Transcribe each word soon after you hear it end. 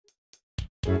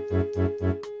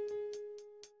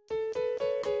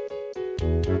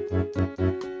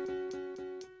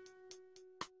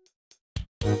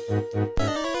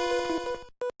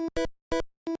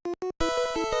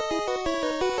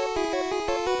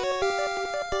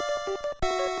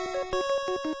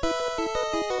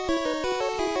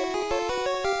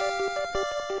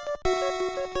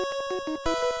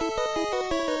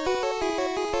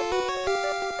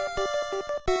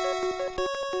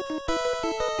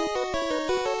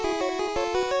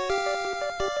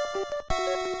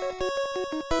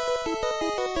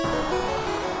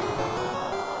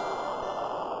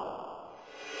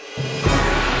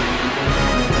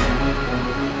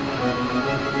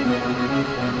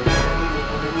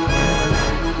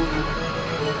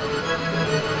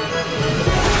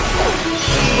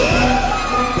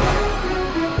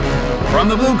From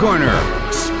the blue corner,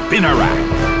 Spinarak.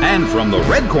 And from the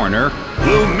red corner,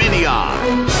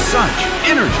 Lumineon. Such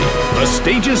energy! The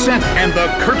stage is set and the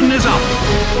curtain is up.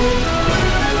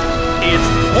 It's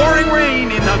pouring rain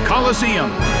in the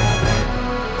Colosseum.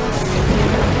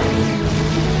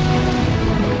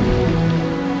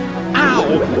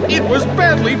 Ow! It was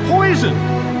badly poisoned.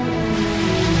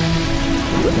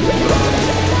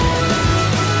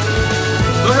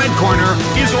 The red corner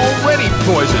is already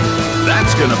poisoned.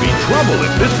 That's gonna be trouble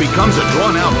if this becomes a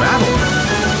drawn-out battle.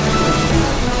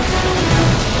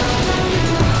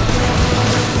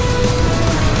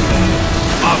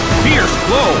 A fierce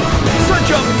blow! Such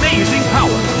amazing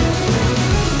power!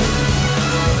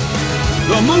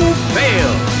 The move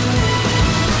fails.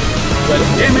 The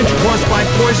damage caused by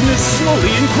poison is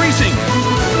slowly increasing.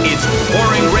 It's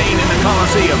pouring rain in the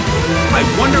Colosseum. I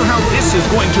wonder how this is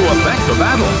going to affect the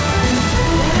battle.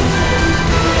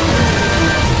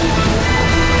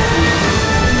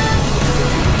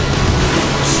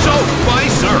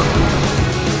 Spicer!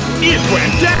 It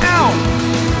went down!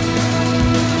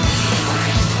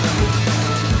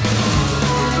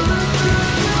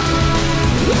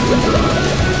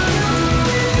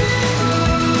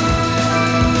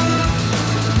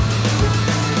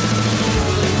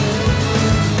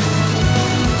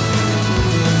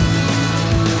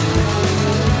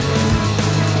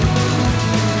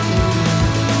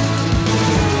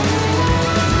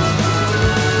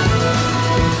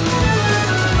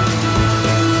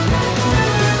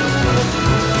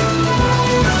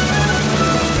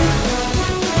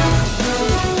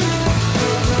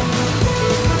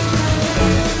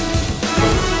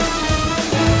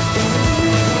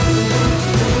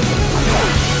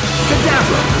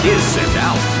 Is sent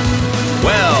out.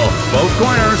 Well, both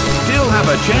corners still have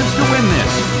a chance to win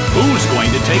this. Who's going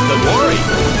to take the glory?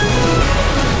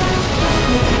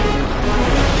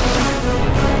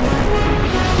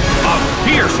 A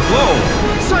fierce blow!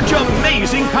 Such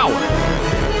amazing power!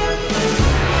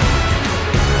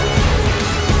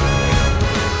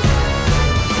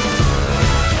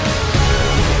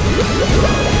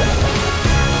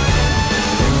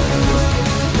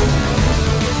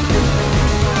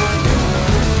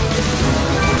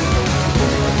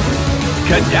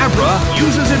 Kadabra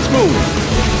uses its move.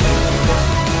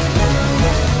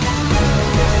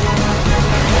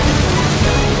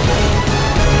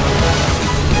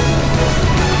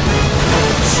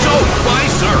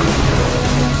 Spicer!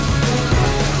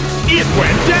 It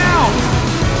went down!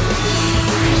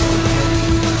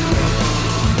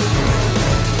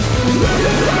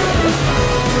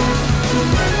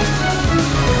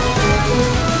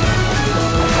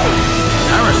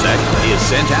 Parasect is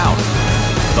sent out.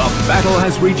 The battle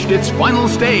has reached its final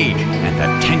stage, and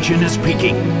the tension is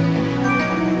peaking.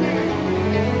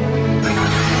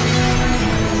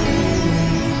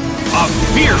 A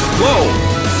fierce blow!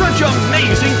 Such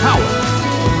amazing power!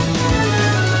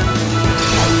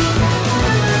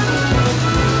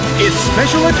 Its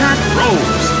special attack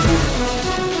rose.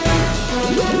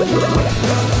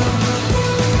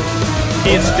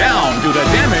 It's down due to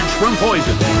damage from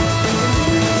poison.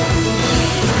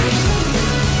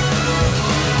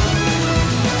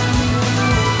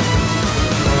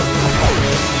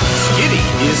 Skitty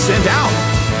is sent out.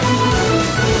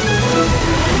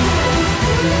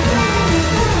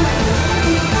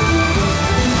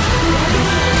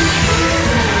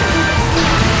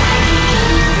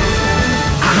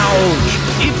 Ouch!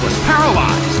 It was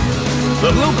paralyzed.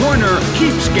 The blue corner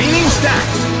keeps gaining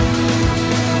stacks.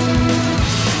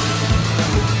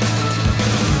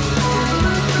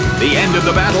 The end of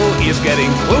the battle is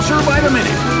getting closer by the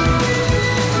minute.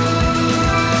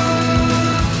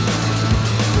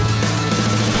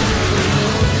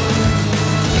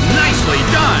 Nicely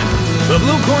done! The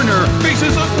blue corner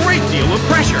faces a great deal of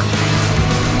pressure.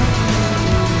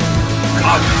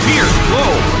 A fierce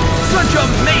blow! Such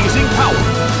amazing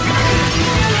power!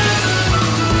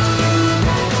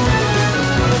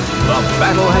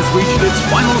 reached its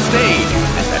final stage,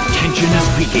 and the tension is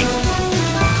peaking.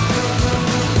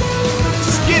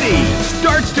 Skitty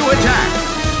starts to attack.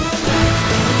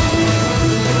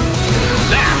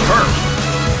 That hurt.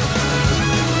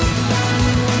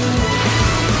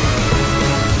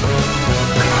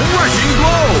 Rushing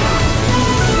blow.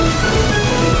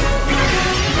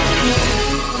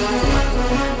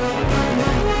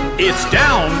 It's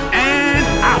down and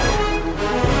out.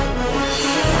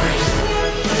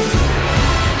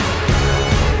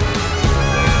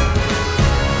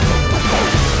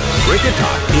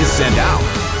 Kricketot is sent out.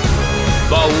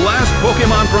 The last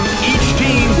Pokémon from each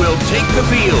team will take the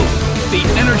field. The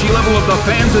energy level of the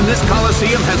fans in this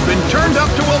Coliseum has been turned up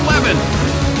to 11.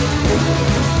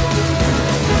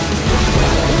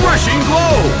 Rushing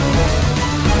blow.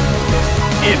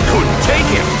 It couldn't take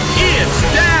him. It's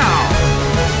down.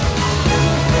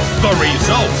 The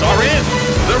results are in.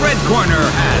 The red corner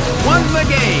has won the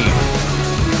game.